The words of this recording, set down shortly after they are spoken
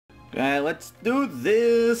Okay, let's do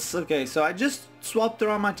this. Okay, so I just swapped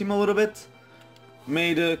around my team a little bit.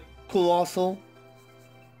 Made a Colossal.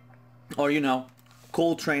 Or, you know,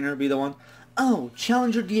 Cold Trainer be the one. Oh,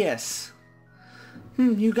 Challenger DS.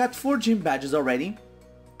 You got 4 gym badges already.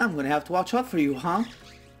 I'm gonna have to watch out for you, huh?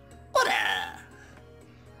 What-a!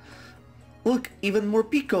 Look, even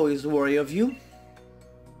Morpeko is worried of you.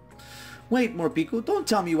 Wait, Morpeko, don't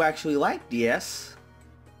tell me you actually like DS.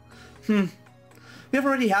 We've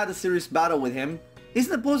already had a serious battle with him. He's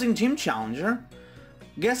an opposing gym challenger.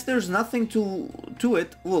 Guess there's nothing to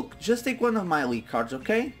it. Look, just take one of my elite cards,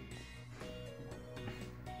 okay?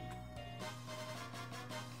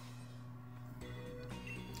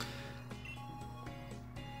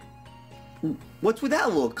 What's with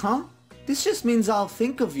that look, huh? This just means I'll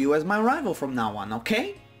think of you as my rival from now on,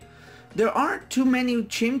 okay? There aren't too many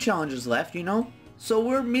gym challengers left, you know? So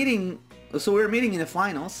we're meeting in the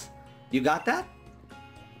finals. You got that?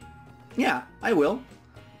 Yeah, I will.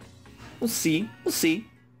 We'll see. We'll see.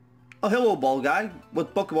 Oh, hello, ball guy.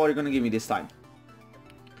 What Pokeball are you gonna give me this time?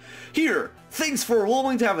 Here, thanks for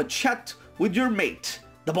willing to have a chat with your mate,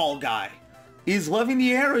 the ball guy. Is love in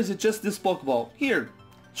the air or is it just this Pokeball? Here,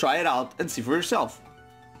 try it out and see for yourself.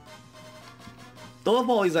 The love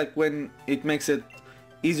ball is like when it makes it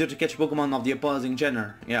easier to catch Pokemon of the opposing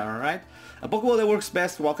gender. Yeah, alright. A Pokeball that works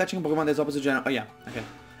best while catching a Pokemon that's opposite gender. Oh yeah, okay.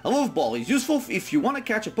 A love ball is useful if you want to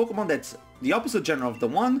catch a Pokemon that's the opposite gender of the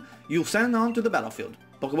one you send on to the battlefield.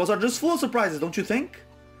 Pokeballs are just full of surprises, don't you think?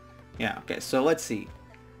 Yeah, okay, so let's see.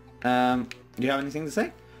 Do you have anything to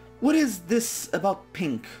say? What is this about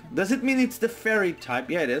pink? Does it mean it's the fairy type?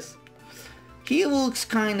 Yeah, it is. He looks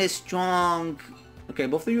kinda strong. Okay,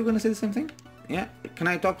 both of you are gonna say the same thing? Yeah, can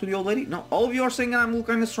I talk to the old lady? No, all of you are saying I'm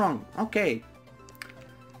kinda strong. Okay.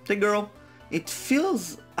 Say girl,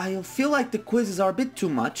 I feel like the quizzes are a bit too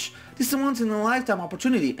much. This is a once in a lifetime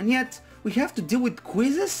opportunity, and yet we have to deal with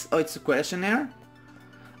quizzes? Oh, it's a questionnaire?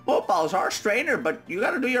 Opal's harsh trainer, but you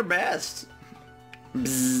gotta do your best.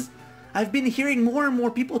 Bzz. I've been hearing more and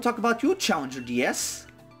more people talk about you, Challenger DS.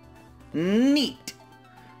 Neat.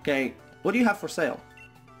 Okay, what do you have for sale?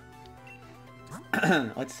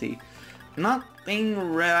 Let's see. Nothing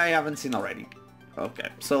I haven't seen already. Okay,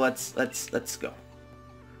 so let's go.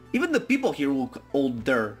 Even the people here look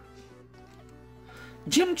older.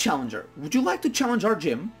 Gym Challenger, would you like to challenge our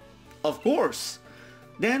gym? Of course.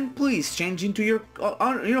 Then please change into your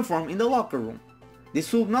uniform in the locker room.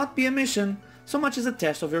 This will not be a mission so much as a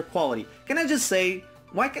test of your quality. Can I just say,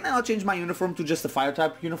 why can't I not change my uniform to just a fire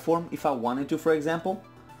type uniform if I wanted to, for example?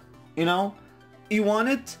 You know, you want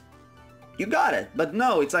it, you got it. But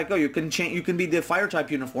no, it's like, oh, you can be the fire type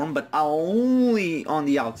uniform, but only on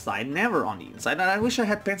the outside, never on the inside. And I wish I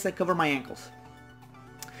had pants that cover my ankles.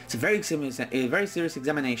 It's a very serious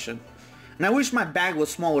examination. And I wish my bag was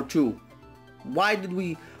smaller too. Why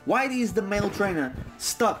is the male trainer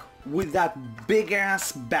stuck with that big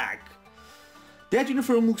ass bag? That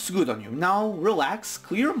uniform looks good on you. Now relax,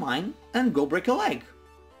 clear your mind, and go break a leg.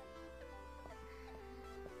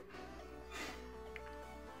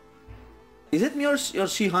 Is it me or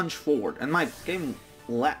she hunched forward? And my game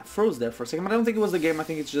froze there for a second, but I don't think it was the game. I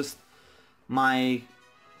think it's just my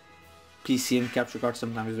PC and capture card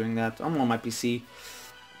sometimes doing that. I'm on my PC.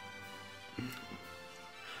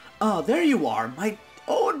 Oh, there you are, my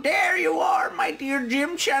dear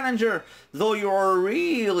gym challenger. Though you're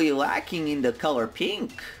really lacking in the color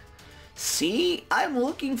pink. See, I'm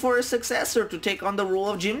looking for a successor to take on the role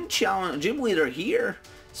of gym leader here.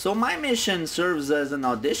 So my mission serves as an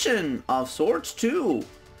audition of sorts too.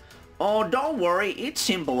 Oh, don't worry, it's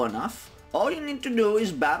simple enough. All you need to do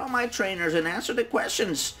is battle my trainers and answer the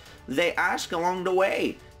questions they ask along the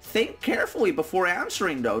way. Think carefully before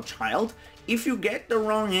answering though, child. If you get the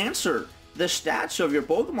wrong answer, the stats of your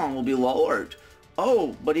Pokemon will be lowered.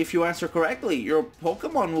 Oh, but if you answer correctly, your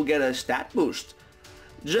Pokemon will get a stat boost.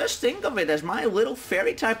 Just think of it as my little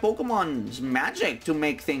fairy type Pokemon's magic to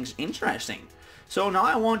make things interesting. So now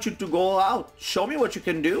I want you to go out, show me what you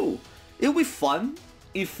can do. It'll be fun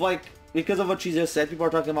if, like, because of what she just said, people are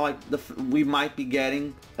talking about like we might be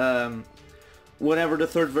getting whatever the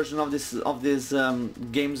third version of this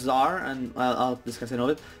games are, and I'll discuss it in a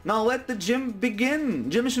bit. Now let the gym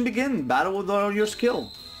mission begin. Battle with all your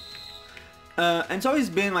skill. And it's always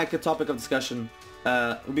been like a topic of discussion.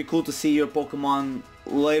 It would be cool to see your Pokemon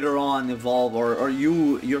later on evolve, or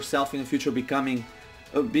you yourself in the future becoming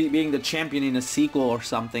being the champion in a sequel or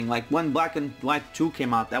something. Like when Black and White 2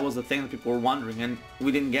 came out, that was the thing that people were wondering, and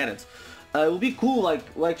we didn't get it. It would be cool,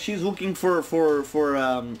 like she's looking for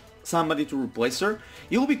somebody to replace her.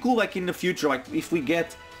 It would be cool, like in the future, like if we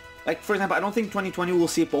get Like, for example, I don't think 2020 will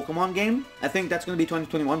see a Pokemon game. I think that's going to be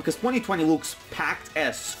 2021 because 2020 looks packed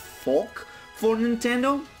as fuck for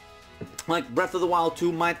Nintendo. Like, Breath of the Wild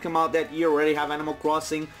 2 might come out that year. We already have Animal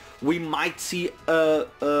Crossing. We might see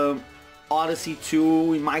Odyssey 2.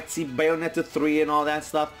 We might see Bayonetta 3 and all that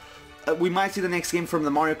stuff. We might see the next game from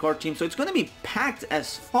the Mario Kart team. So it's going to be packed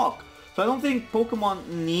as fuck. So I don't think Pokemon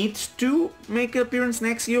needs to make an appearance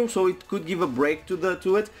next year, so it could give a break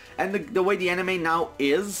to it. And the way the anime now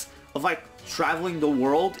is, of like traveling the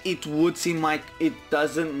world, it would seem like it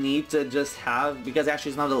doesn't need to just have, because Ash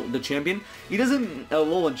is not the champion, he doesn't,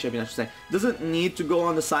 Alolan champion I should say, doesn't need to go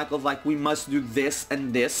on the cycle of like we must do this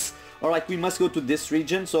and this, or like we must go to this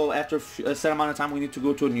region, so after a set amount of time we need to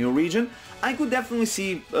go to a new region. I could definitely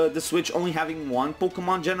see the Switch only having one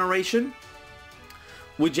Pokemon generation,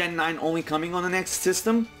 with Gen 9 only coming on the next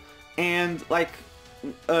system, and like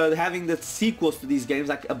having the sequels to these games,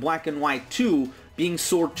 like a Black and White 2, being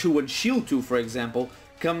Sword 2 and Shield 2, for example,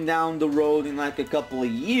 come down the road in like a couple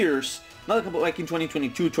of years, not a couple, like in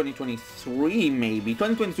 2022, 2023 maybe,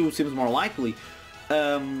 2022 seems more likely,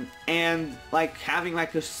 and like having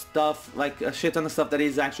like a stuff, like a shit ton of stuff that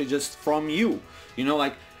is actually just from you, you know,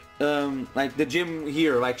 like the gym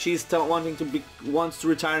here, like she's wants to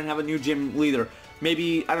retire and have a new gym leader.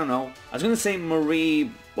 Maybe, I don't know, I was gonna say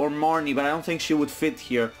Marie or Marnie, but I don't think she would fit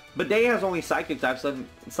here. But they has only Psychic types, and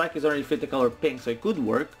Psychics already fit the color pink, so it could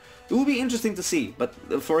work. It would be interesting to see, but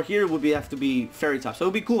for here it would have to be Fairy types. So it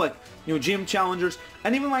would be cool, like, you know, gym challengers,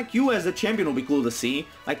 and even like you as a champion would be cool to see.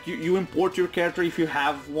 Like, you import your character if you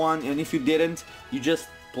have one, and if you didn't, you just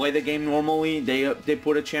play the game normally, they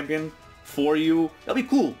put a champion for you. That'll be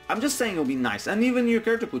cool. I'm just saying it'll be nice. And even your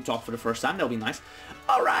character could talk for the first time, that'll be nice.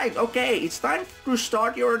 Alright, okay, it's time to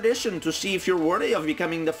start your audition to see if you're worthy of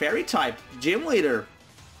becoming the Fairy type gym leader.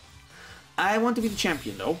 I want to be the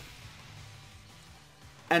champion though.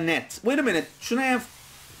 Annette. Wait a minute, shouldn't I have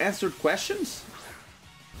answered questions?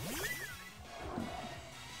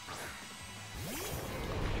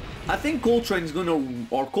 I think Coltrane is gonna,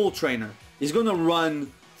 or Coltrainer, is gonna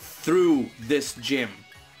run through this gym.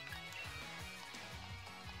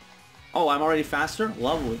 Oh, I'm already faster?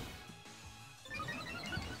 Lovely.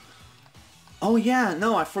 Oh yeah,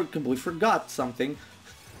 no, I completely forgot something.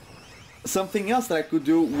 Something else that I could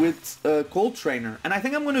do with Coltrainer. And I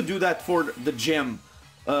think I'm gonna do that for the gym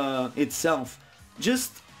itself.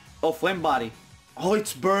 Just a Flame Body. Oh,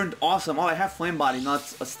 it's burned. Awesome. Oh, I have Flame Body,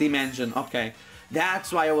 not a Steam Engine. Okay.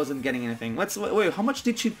 That's why I wasn't getting anything. Wait, how much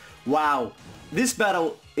did she... Wow. This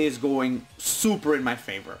battle is going super in my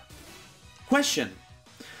favor. Question.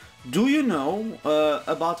 Do you know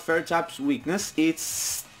about Fairy type's weakness? It's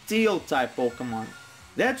Steel type Pokemon.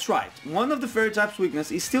 That's right. One of the Fairy type's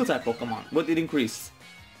weakness is Steel type Pokemon, but it increased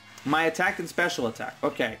my attack and special attack.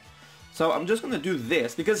 Okay. So I'm just gonna do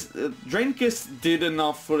this because Drain Kiss did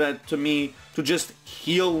enough for that to me to just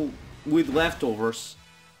heal with leftovers.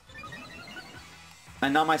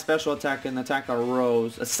 And now my special attack and attack are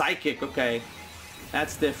rose. A Psychic, okay.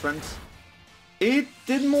 That's different. It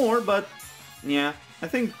did more, but yeah. I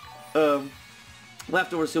think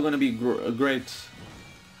leftovers still gonna be great.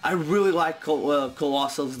 I really like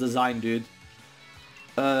Colossal's design, dude.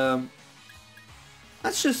 Let's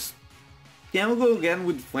just... Yeah, we'll go again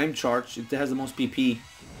with Flame Charge. It has the most PP.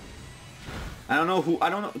 I don't know who... I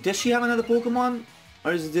don't know... Does she have another Pokemon?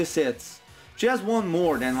 Or is this it? She has one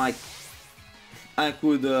more, then like... I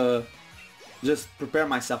could just prepare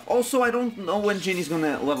myself. Also, I don't know when Ginny's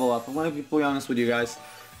gonna level up. I'm gonna be fully honest with you guys.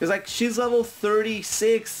 Because like, she's level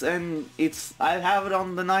 36 and it's... I have it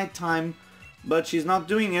on the night time. But she's not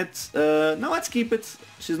doing it. No, let's keep it.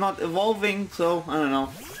 She's not evolving, so I don't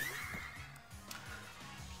know.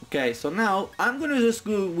 Okay, so now I'm gonna just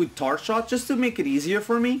go with Tar Shot just to make it easier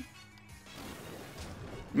for me.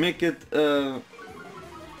 Make it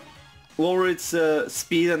lower its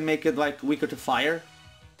speed and make it like weaker to fire.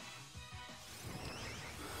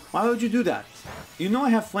 Why would you do that? You know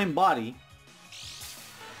I have Flame Body.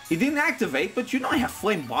 It didn't activate, but you know I have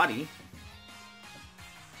Flame Body.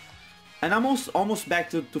 And I'm almost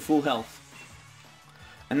back to full health.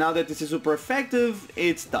 And now that this is super effective,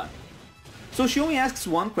 it's done. So she only asks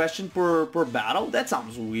one question per battle? That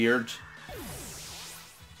sounds weird.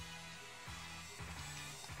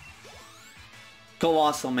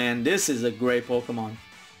 Colossal, man. This is a great Pokemon.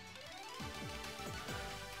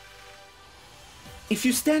 If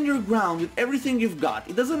you stand your ground with everything you've got,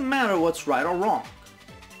 it doesn't matter what's right or wrong.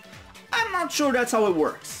 I'm not sure that's how it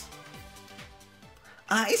works.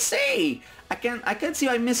 I say, I can't see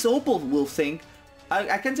why Miss Opal will think.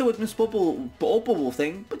 I can't say what Miss Opal will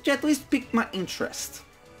think, but you at least piqued my interest.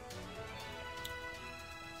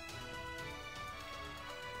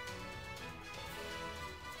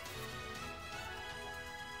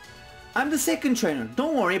 I'm the second trainer.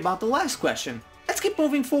 Don't worry about the last question. Let's keep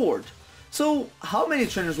moving forward. So, how many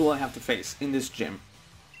trainers will I have to face in this gym?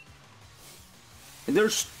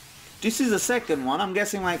 This is the second one. I'm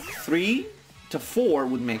guessing like 3 to 4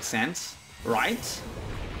 would make sense, right?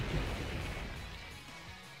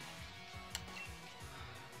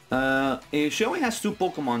 She only has 2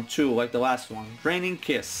 Pokemon too, like the last one. Raining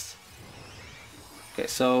Kiss. Okay,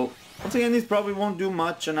 so once again, this probably won't do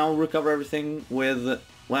much, and I'll recover everything with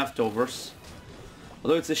leftovers.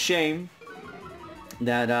 Although it's a shame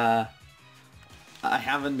that I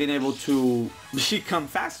haven't been able to become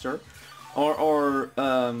faster or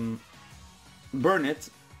burn it.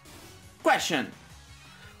 Question: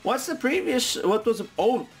 what's the previous? What was?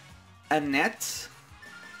 Oh, Annette.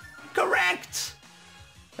 Correct.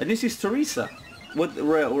 And this is Teresa. What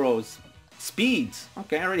rose? Speed.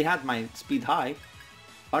 Okay, I already had my speed high.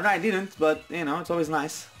 Or no, I didn't, but you know, it's always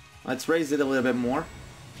nice. Let's raise it a little bit more.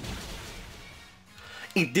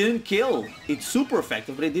 It didn't kill. It's super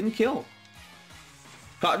effective, but it didn't kill.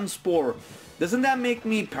 Cotton Spore. Doesn't that make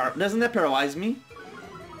me doesn't that paralyze me?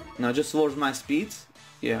 No, it just lowers my speeds.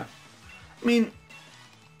 Yeah. I mean,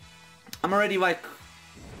 I'm already like,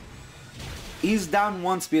 he's down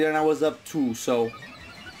 1 speed and I was up 2, so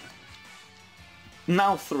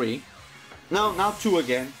now 3. Now 2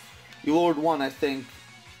 again. You lowered 1, I think.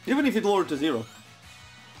 Even if it lowered to 0.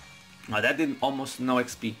 Oh, that did almost no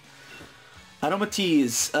XP.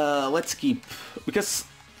 Aromatisse, let's keep, because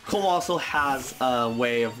Colossal has a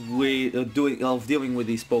way of dealing with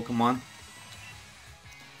these Pokemon.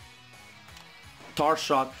 Tar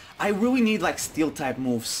Shock. I really need like Steel type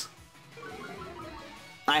moves.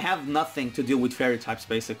 I have nothing to deal with Fairy types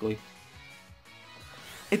basically.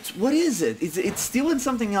 What is it? It's Steel and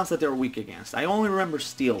something else that they're weak against. I only remember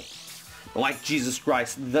Steel. Like Jesus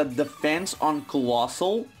Christ, the defense on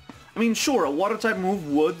Colossal. I mean, sure, a Water type move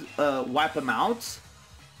would wipe him out.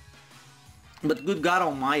 But good God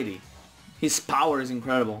Almighty, his power is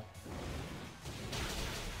incredible.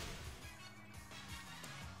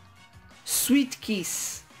 Sweet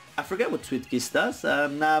Kiss. I forget what Sweet Kiss does.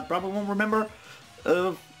 Probably won't remember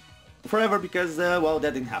forever because, well,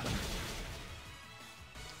 that didn't happen.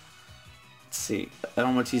 Let's see.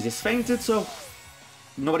 Aromatisse is fainted, so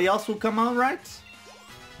nobody else will come out, right?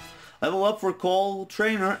 Level up for Cole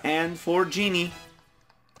Trainer and for Genie.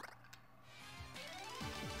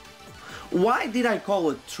 Why did I call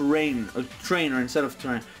it trainer instead of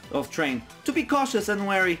train? To be cautious and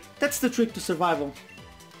wary. That's the trick to survival.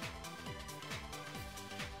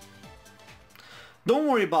 Don't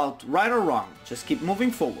worry about right or wrong. Just keep moving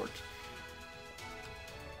forward.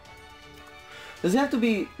 Does it have to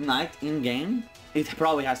be night in-game? It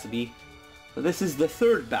probably has to be. But this is the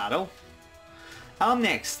 3rd battle.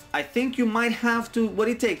 Next, I think you might have to what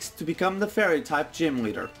it takes to become the Fairy type gym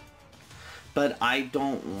leader. But I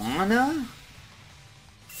don't wanna.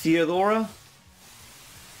 Theodora.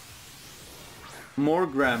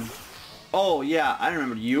 Morgrem. Oh yeah, I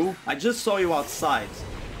remember you. I just saw you outside.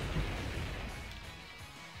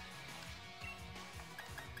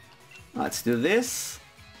 Let's do this.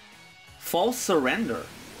 False Surrender.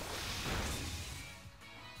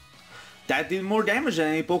 That did more damage than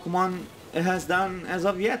any Pokemon it has done as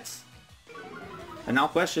of yet. And now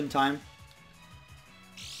question time.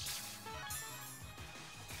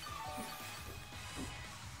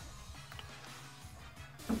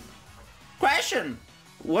 Question!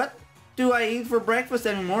 What do I eat for breakfast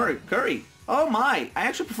anymore? Curry. Oh my, I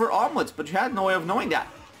actually prefer omelets, but you had no way of knowing that.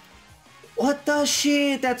 What the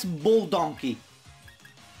shit? That's bull donkey.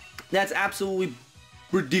 That's absolutely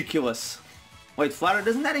ridiculous. Wait, Flatter,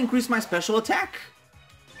 doesn't that increase my special attack?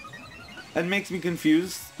 That makes me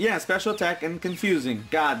confused. Yeah, special attack and confusing.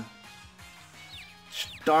 God.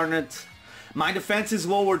 Darn it. My defense is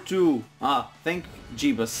lower too. Ah, thank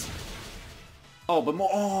Jeebus. Oh, but more.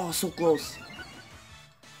 Oh, so close.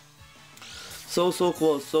 So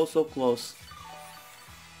close. So close.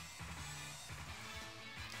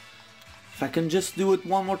 If I can just do it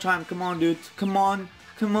one more time. Come on, dude. Come on.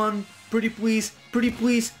 Come on. Pretty please. Pretty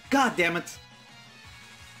please. God damn it.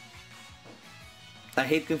 I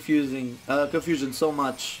hate confusion so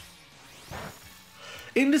much.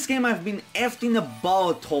 In this game, I've been effed in a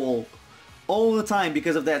bullet hole all the time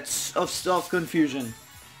because of that confusion.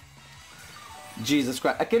 Jesus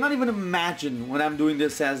Christ! I cannot even imagine when I'm doing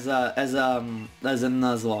this as a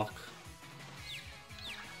Nuzlocke.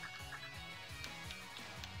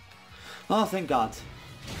 Oh, thank God.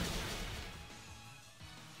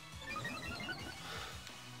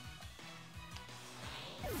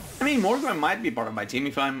 I mean, Morgan might be part of my team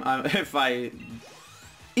if I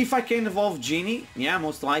can evolve Genie. Yeah,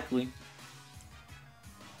 most likely.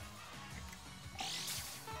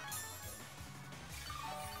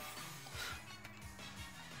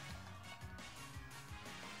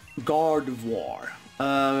 Gardevoir.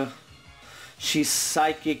 She's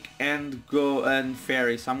psychic and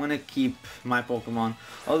fairy, so I'm gonna keep my Pokemon.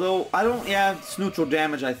 Although I don't, yeah, it's neutral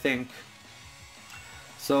damage, I think.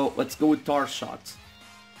 So let's go with Tar Shot.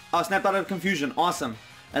 Oh, snapped out of confusion, awesome.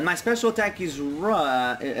 And my special attack is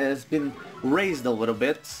has been raised a little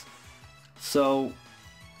bit. So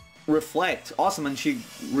reflect, awesome, and she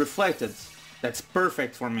reflected. That's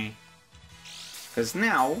perfect for me. Because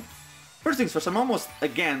now, first things first, I'm almost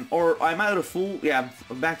again, or I'm out of full, yeah,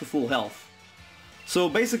 back to full health. So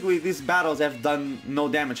basically these battles have done no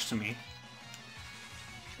damage to me.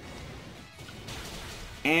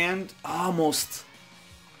 And almost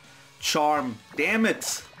Charm, damn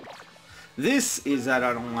it. This is that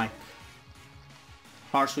I don't like.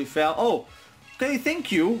 Harshly fell. Oh, okay,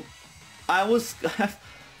 thank you. I was,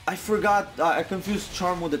 I forgot, I confused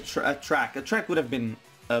Charm with a track. A track would have been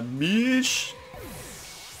a bitch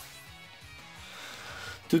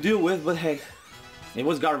to deal with, but hey. It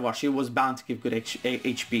was Gardevoir, she was bound to give good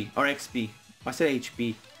HP, or XP. I said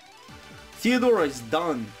HP. Theodora is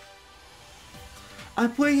done. I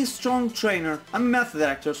play a strong trainer. I'm a method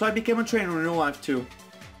actor, so I became a trainer in real life too.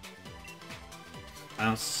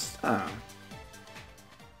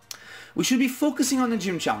 We should be focusing on the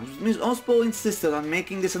gym challenge. Ms. Opal insisted on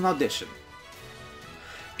making this an audition.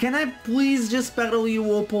 Can I please just battle you,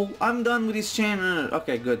 Opal? I'm done with this trainer.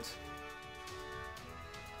 Okay, good.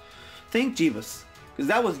 Thank Jeebus. Because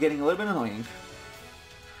that was getting a little bit annoying.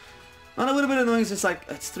 Not a little bit annoying, it's just like,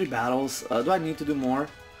 it's 3 battles. Do I need to do more?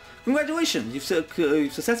 Congratulations, you've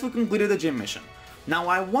successfully completed the gym mission. Now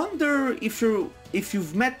I wonder if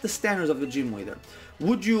you've met the standards of the gym leader.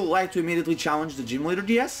 Would you like to immediately challenge the gym leader,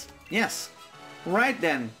 DS? Yes. Right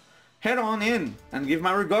then, head on in and give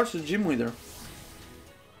my regards to the gym leader.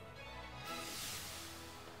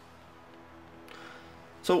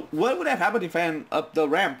 So what would have happened if I am up the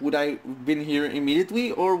ramp? Would I have been here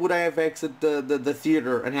immediately, or would I have exited the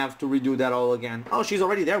theater and have to redo that all again? Oh, she's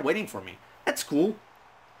already there waiting for me. That's cool.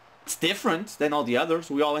 It's different than all the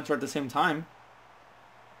others. We all enter at the same time.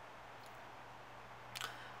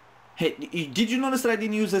 Hey, did you notice that I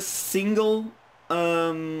didn't use a single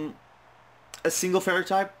fairy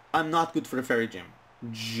type? I'm not good for the fairy gym.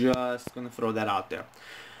 Just gonna throw that out there.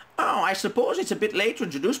 Oh, I suppose it's a bit late to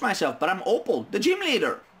introduce myself, but I'm Opal, the gym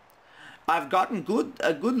leader. I've gotten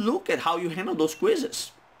a good look at how you handle those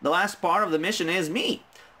quizzes. The last part of the mission is me.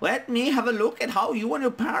 Let me have a look at how you and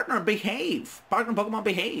your partner Pokemon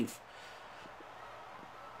behave.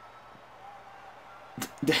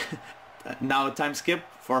 Now a time skip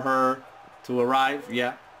for her to arrive,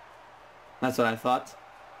 yeah. That's what I thought.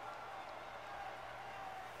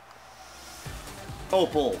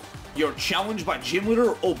 Opal. You're challenged by Gym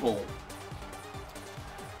Leader Opal.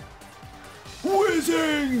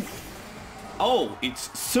 Whizzing! Oh, it's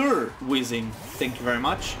Sir Whizzing. Thank you very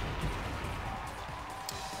much.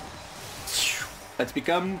 Let's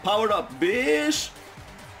become powered up, bish!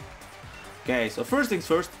 Okay, so first things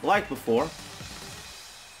first, like before.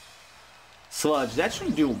 Sludge, that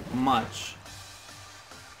shouldn't do much.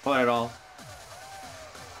 Or at all.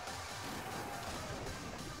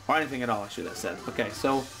 Or anything at all, I should have said. Okay,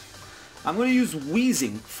 so I'm going to use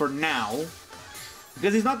Wheezing for now,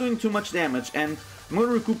 because he's not doing too much damage, and I'm going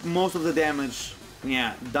to recoup most of the damage,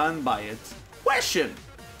 yeah, done by it. Question!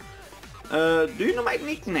 Do you know my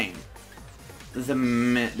nickname?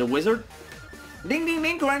 The Wizard? Ding ding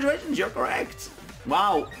ding, congratulations, you're correct.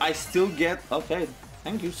 Wow, I still get, okay,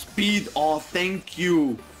 thank you. Speed, oh, thank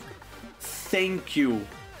you. Thank you.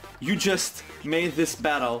 You just made this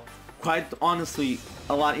battle, quite honestly,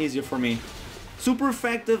 a lot easier for me. Super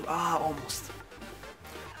effective, almost.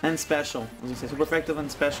 And special. I was gonna say super effective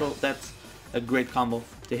and special, that's a great combo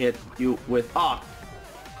to hit you with.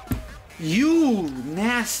 You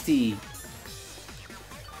nasty.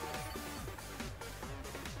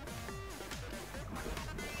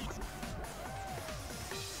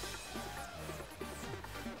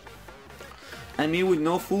 And me with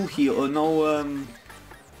no full heal, or no,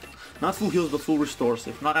 not full heals, but full restores.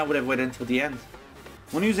 If not, I would have waited until the end.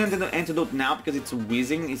 I'm gonna use antidote now because it's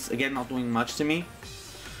Wheezing. It's again not doing much to me.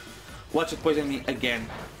 Watch it poison me again.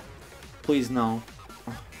 Please no.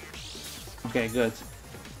 Okay, good.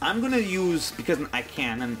 I'm gonna use, because I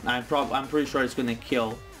can, and I'm pretty sure it's gonna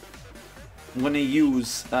kill. I'm gonna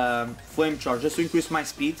use Flame Charge just to increase my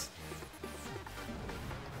speed.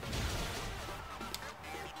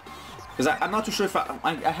 Because I'm not too sure if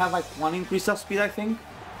I have like 1 increase of speed, I think.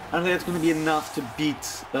 I don't think that's going to be enough to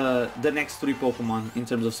beat the next 3 Pokemon in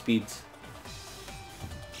terms of speed.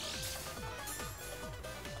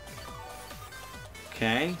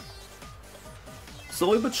 Okay.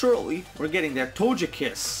 Slowly but surely, we're getting there.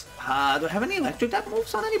 Togekiss. Do I have any electric type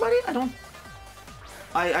moves on anybody? I don't...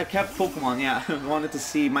 I kept Pokemon, yeah. I wanted to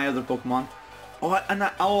see my other Pokemon.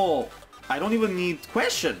 Oh, I don't even need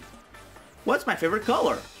question. What's my favorite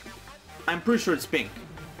color? I'm pretty sure it's pink.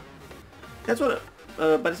 That's what...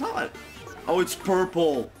 but it's not like... Oh, it's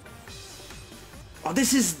purple. Oh,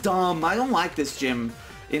 this is dumb. I don't like this gym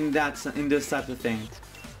in this type of thing.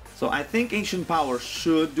 So I think Ancient Power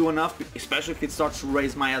should do enough, especially if it starts to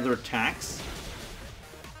raise my other attacks.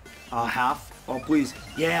 Half. Oh, please.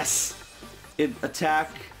 Yes! It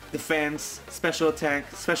attack, defense, special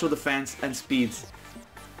attack, special defense, and speed.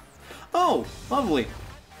 Oh, lovely.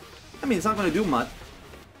 I mean, it's not gonna do much.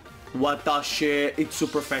 What the shit? It's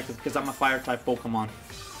super effective because I'm a fire type Pokemon.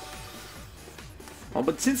 Oh,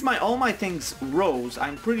 but since all my things rose,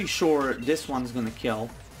 I'm pretty sure this one's gonna kill.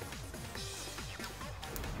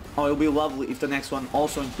 Oh, it'll be lovely if the next one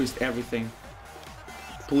also increased everything.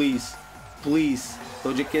 Please. Please.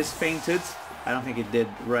 Togekiss fainted. I don't think it did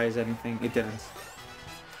raise anything. It didn't.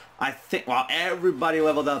 I think... Wow, everybody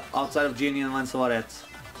leveled up outside of Genie and Lancelot.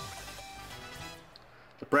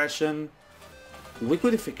 Depression.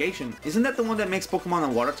 Liquidification. Isn't that the one that makes Pokemon a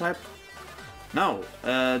water type? No.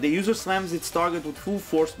 The user slams its target with full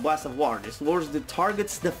force blast of water. This lowers the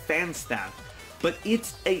target's defense stat. But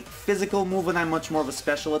it's a physical move and I'm much more of a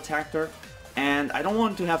special attacker. And I don't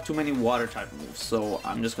want to have too many water type moves, so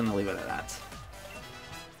I'm just gonna leave it at that.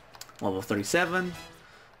 Level 37.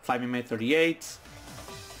 5 mate 38.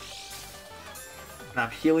 And I'm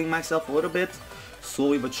healing myself a little bit.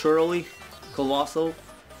 Slowly but surely. Colossal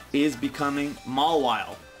is becoming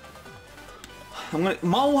Mawile.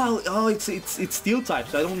 Mawile, oh, it's steel type,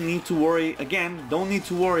 so I don't need to worry, again, don't need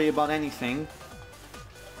to worry about anything.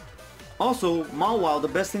 Also, Mawile, the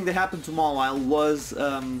best thing that happened to Mawile was,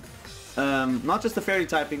 not just the fairy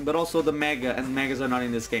typing, but also the Mega, and Megas are not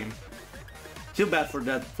in this game. Feel bad for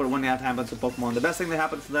that, for when that happens to Pokemon. The best thing that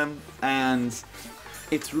happens to them, and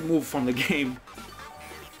it's removed from the game.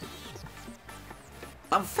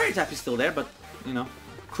 Fairy type is still there, but, you know.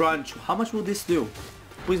 Crunch, how much will this do?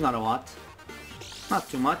 Please not a lot. Not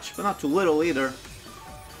too much, but not too little either.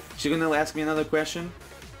 She gonna ask me another question?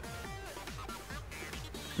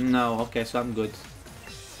 No, okay, so I'm good.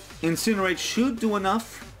 Incinerate should do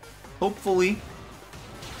enough. Hopefully.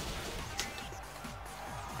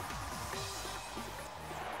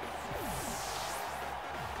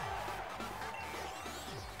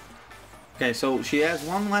 Okay, so she has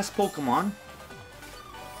one last Pokemon.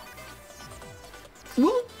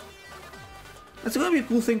 Woo! That's gonna be a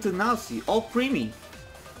cool thing to now see. All creamy.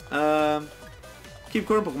 Keep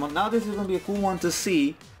current Pokemon. Now this is gonna be a cool one to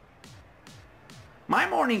see. My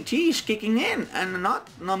morning tea is kicking in, and not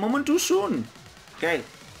a moment too soon. Okay.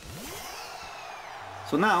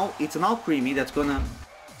 So now it's an all creamy that's gonna.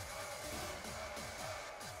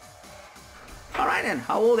 Alright then,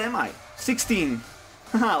 how old am I? 16.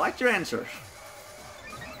 Haha, I like your answer.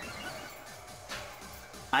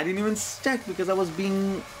 I didn't even check because I was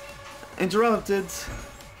being interrupted.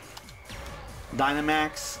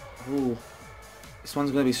 Dynamax. Ooh. This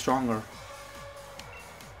one's gonna be stronger.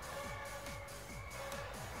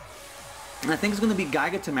 And I think it's gonna be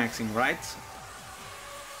Gigantamaxing, right?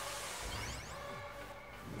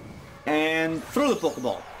 And throw the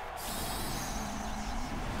Pokeball.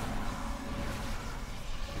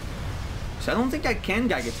 So I don't think I can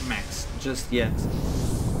Gigantamax just yet.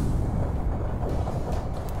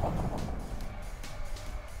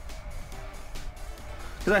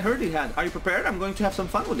 Because I heard he had. Are you prepared? I'm going to have some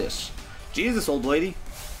fun with this. Jesus, old lady.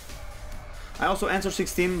 I also answered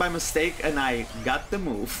 16 by mistake and I got the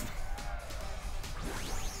move.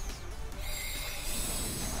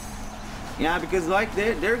 Yeah, because like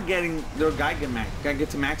they're getting their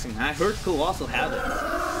Gigantamaxing. I heard Colossal had it.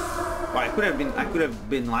 Well, I could have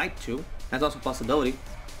been lied to. That's also a possibility.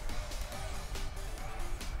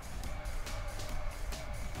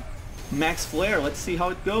 Max Flare, let's see how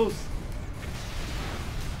it goes.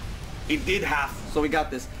 It did half, so we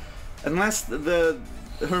got this. Unless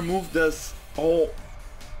her move does... Oh.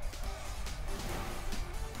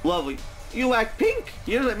 Lovely. You like pink?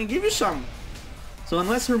 Here, let me give you some. So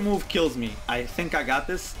unless her move kills me, I think I got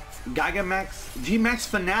this. Gigamax... G-Max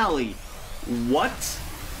Finale. What?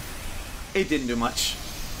 It didn't do much.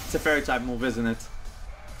 It's a fairy type move, isn't it?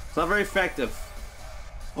 It's not very effective.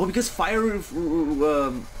 Oh, because fire...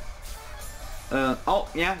 oh,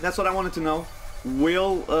 yeah, that's what I wanted to know.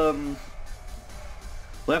 Will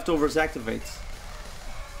leftovers activate?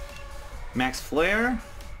 Max Flare,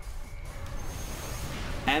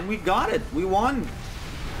 and we got it. We won.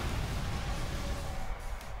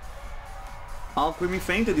 Alchemy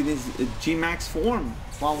fainted in his G-Max form.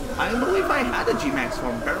 Well, I believe I had a G-Max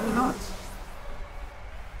form, apparently not.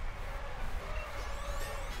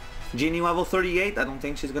 Genie level 38, I don't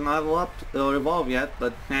think she's gonna level up or evolve yet,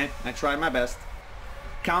 but I tried my best.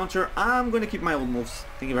 Counter, I'm gonna keep my old moves.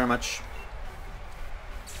 Thank you very much.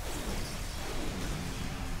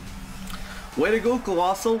 Way to go,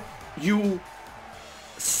 Colossal. You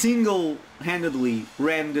single-handedly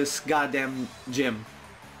ran this goddamn gym.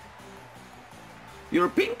 Your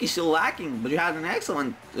pink is still lacking, but you had an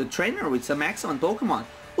excellent trainer with some excellent Pokemon.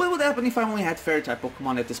 What would happen if I only had Fairy-type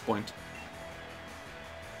Pokemon at this point?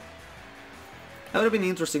 That would have been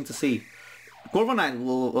interesting to see. Corviknight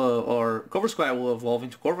will, or Corvisquire will evolve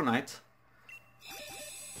into Corviknight.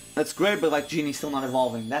 That's great, but like Genie's still not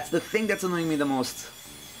evolving. That's the thing that's annoying me the most.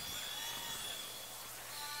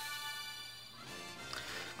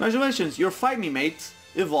 Congratulations, your Fight Me mate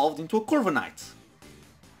evolved into a Corviknight.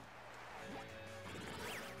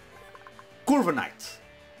 Corviknight,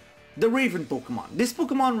 the Raven Pokemon. This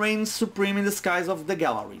Pokemon reigns supreme in the skies of the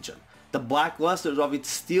Galar region. The black luster of its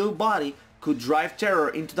steel body could drive terror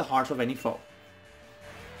into the heart of any foe.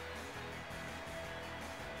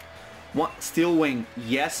 What? Steel Wing.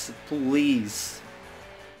 Yes, please.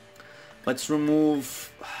 Let's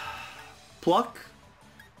remove Pluck.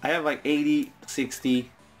 I have like 80,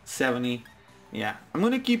 60, 70. Yeah, I'm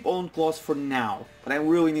gonna keep Own Claws for now, but I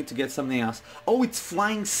really need to get something else. Oh, it's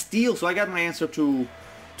Flying Steel, so I got my answer to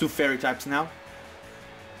Fairy types now.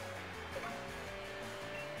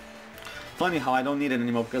 Funny how I don't need it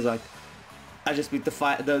anymore because like I just beat the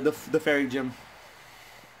Fairy gym.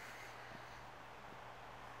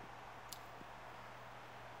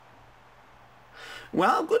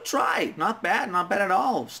 Well, good try. Not bad at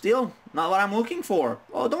all. Still, not what I'm looking for.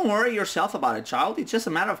 Oh, don't worry yourself about it, child. It's just a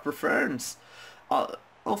matter of preference.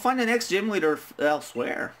 I'll find the next gym leader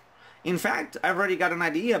elsewhere. In fact, I've already got an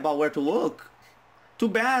idea about where to look. Too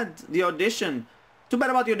bad about the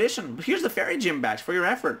audition. But here's the Fairy Gym badge for your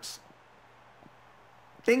efforts.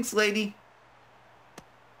 Thanks, lady.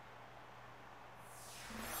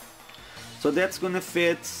 So that's gonna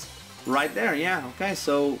fit right there. Yeah, okay,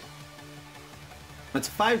 so that's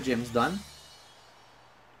 5 gyms done.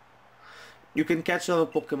 You can catch a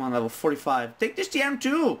Pokemon level 45. Take this TM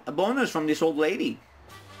too! A bonus from this old lady.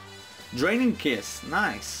 Draining Kiss.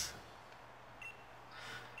 Nice.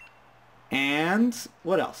 And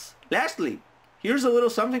what else? Lastly, here's a little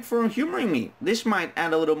something for humoring me. This might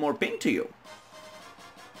add a little more pink to you.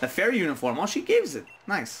 A fairy uniform. Oh, she gives it.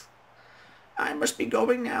 Nice. I must be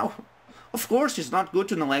going now. Of course, it's not good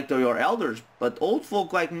to neglect your elders, but old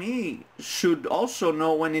folk like me should also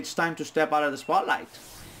know when it's time to step out of the spotlight.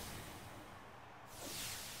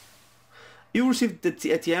 You received the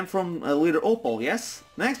TM from leader Opal, yes?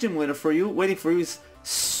 The next gym leader for you, waiting for you, is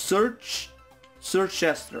Chester.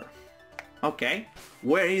 Okay,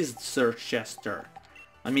 where is Chester?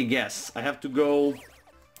 Let me guess. I have to go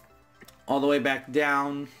all the way back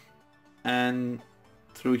down and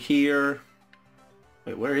through here.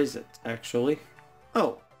 Wait, where is it actually?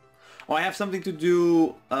 Oh, I have something to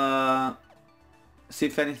do. See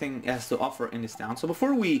if anything has to offer in this town. So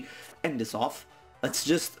before we end this off, let's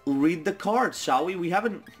just read the cards, shall we? Have I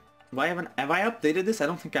updated this? I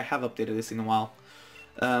don't think I have updated this in a while.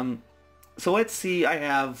 So let's see. I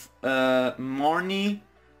have Marnie.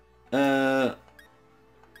 I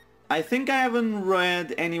think I haven't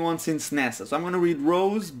read anyone since Nessa, so I'm gonna read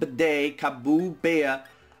Rose, Bidet, Kaboo, Bea,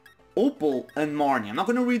 Opal, and Marnie. I'm not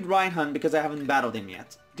gonna read Reinhardt because I haven't battled him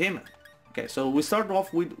yet. Damn it. Okay, so we start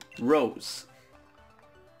off with Rose.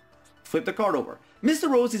 Flip the card over. Mr.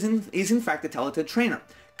 Rose is in fact a talented trainer,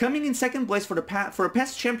 coming in second place for a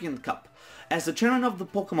past Champion Cup. As the chairman of the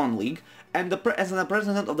Pokemon League and as the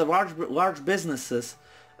president of the large businesses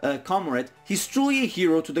comrade, he's truly a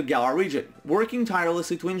hero to the Galar region, working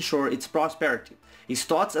tirelessly to ensure its prosperity. His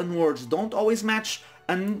thoughts and words don't always match,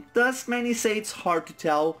 and thus many say it's hard to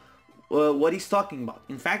tell what he's talking about.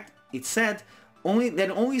 In fact, it's said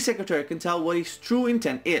only secretary can tell what his true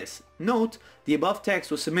intent is. Note, the above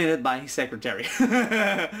text was submitted by his secretary.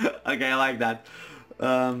 Okay, I like that.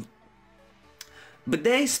 But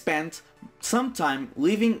they spent some time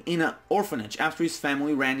living in an orphanage after his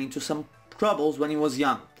family ran into some troubles when he was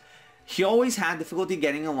young. He always had difficulty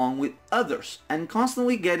getting along with others and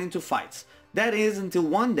constantly get into fights. That is until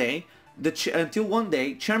one day,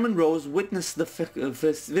 Chairman Rose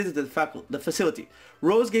visited the facility.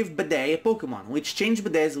 Rose gave Bidet a Pokemon, which changed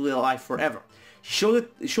Bidet's life forever.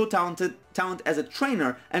 He showed talent as a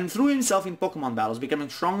trainer and threw himself in Pokemon battles, becoming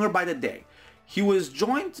stronger by the day. He has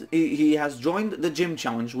joined the gym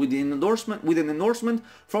challenge with an endorsement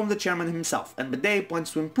from the chairman himself, and Bidet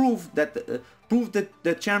plans to prove that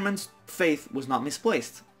the chairman's faith was not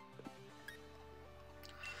misplaced.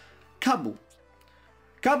 Kabu.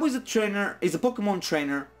 Kabu is a Pokemon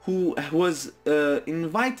trainer who was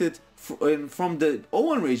invited from the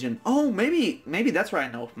Owen region. Oh, maybe that's where I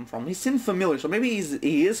know him from. He seemed familiar, so maybe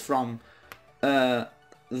he is from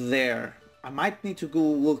there. I might need to go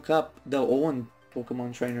look up the Owen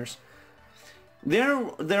Pokemon trainers. There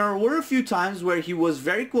were a few times where he was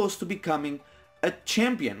very close to becoming a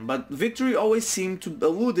champion, but victory always seemed to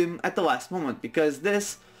elude him at the last moment. Because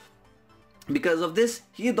of this,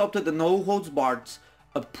 he adopted the no-holds-barred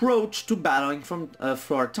approach to battling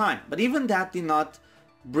for a time. But even that did not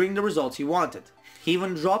bring the results he wanted. He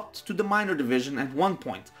even dropped to the minor division at one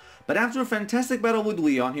point. But after a fantastic battle with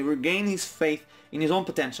Leon, he regained his faith in his own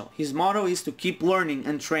potential. His motto is to keep learning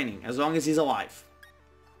and training as long as he's alive.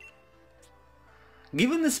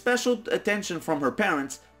 Given the special attention from her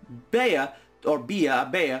parents, Bea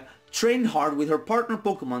trained hard with her partner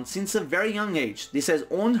Pokemon since a very young age. This has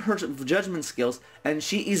honed her judgment skills, and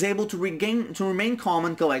she is able to remain calm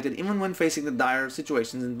and collected even when facing the dire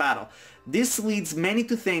situations in battle. This leads many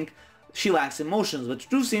to think she lacks emotions, but the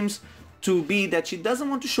truth seems to be that she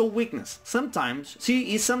doesn't want to show weakness.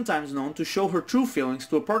 She is sometimes known to show her true feelings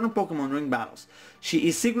to a partner Pokemon during battles. She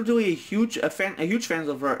is secretly a huge fan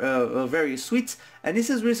of her various sweets, and this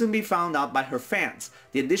has recently been found out by her fans.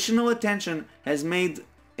 The additional attention has made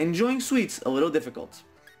enjoying sweets a little difficult.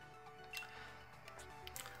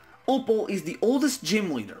 Opal is the oldest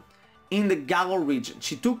gym leader in the Galar region.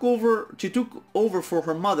 She took over for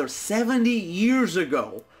her mother 70 years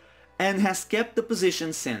ago and has kept the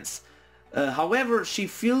position since. However, she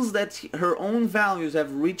feels that her own values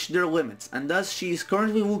have reached their limits, and thus she is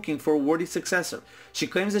currently looking for a worthy successor. She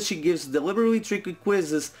claims that she gives deliberately tricky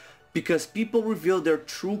quizzes because people reveal their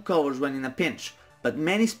true colors when in a pinch, but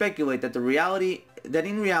many speculate that in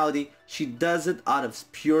reality she does it out of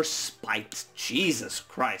pure spite. Jesus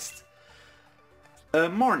Christ.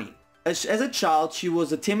 Marnie. As a child, she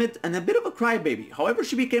was a timid and a bit of a crybaby. However,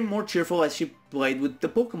 she became more cheerful as she played with the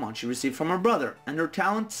Pokemon she received from her brother, and her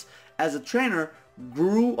talents as a trainer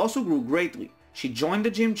also grew greatly. She joined the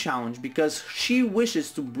gym challenge because she wishes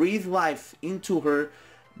to breathe life into her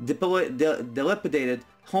dilapidated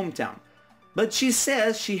hometown. But she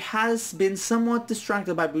says she has been somewhat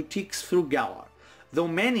distracted by boutiques through Galar. Though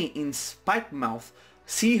many in Spikemouth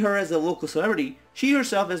see her as a local celebrity, she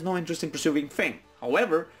herself has no interest in pursuing fame.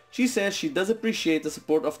 However, she says she does appreciate the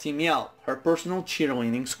support of Team Yell, her personal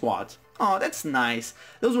cheerleading squad. Oh, that's nice.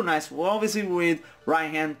 Those were nice. Well, obviously with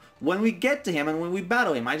Raihan, when we get to him and when we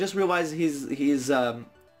battle him, I just realized his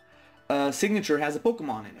signature has a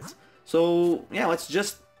Pokemon in it. So, yeah, let's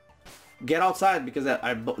just get outside because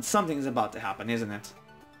something is about to happen, isn't it?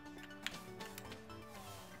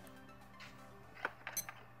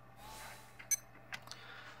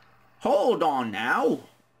 Hold on now.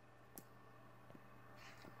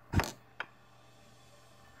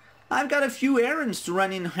 I've got a few errands to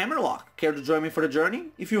run in Hammerlock. Care to join me for the journey?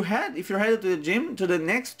 If you're headed to the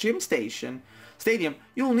next gym stadium,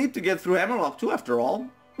 you'll need to get through Hammerlock too, after all.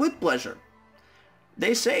 With pleasure.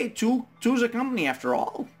 They say two's a company after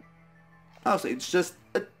all. I'll say it's just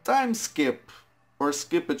a time skip or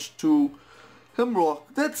skippage to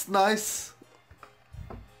Hammerlock. That's nice.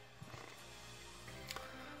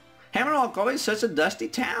 Hammerlock always such a dusty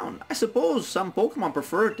town. I suppose some Pokemon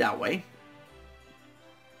prefer it that way.